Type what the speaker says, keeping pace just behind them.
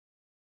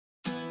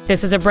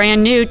This is a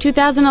brand new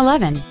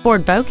 2011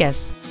 Ford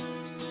Focus.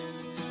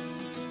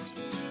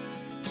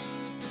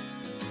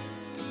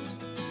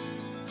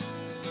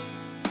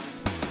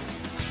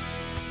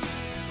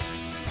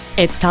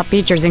 Its top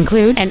features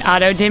include an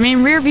auto-dimming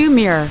rearview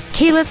mirror,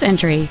 keyless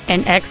entry,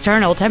 an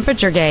external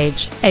temperature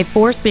gauge, a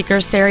 4-speaker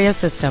stereo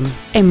system,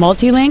 a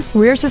multi-link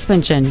rear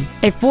suspension,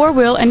 a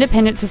 4-wheel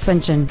independent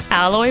suspension,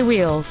 alloy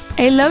wheels,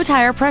 a low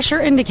tire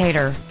pressure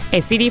indicator, a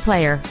CD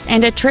player,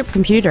 and a trip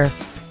computer.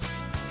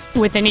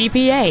 With an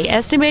EPA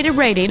estimated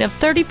rating of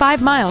 35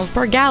 miles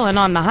per gallon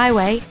on the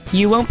highway,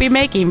 you won't be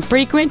making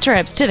frequent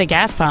trips to the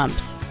gas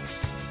pumps.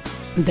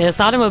 This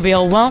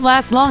automobile won't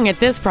last long at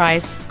this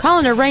price. Call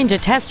and arrange a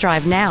test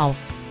drive now.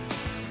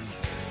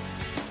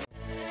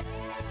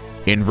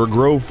 Inver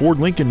Grove Ford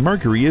Lincoln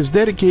Mercury is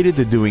dedicated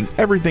to doing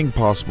everything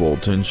possible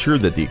to ensure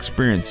that the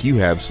experience you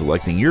have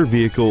selecting your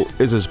vehicle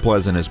is as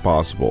pleasant as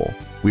possible.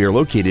 We are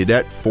located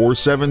at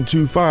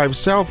 4725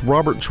 South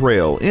Robert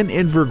Trail in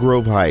Inver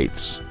Grove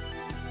Heights.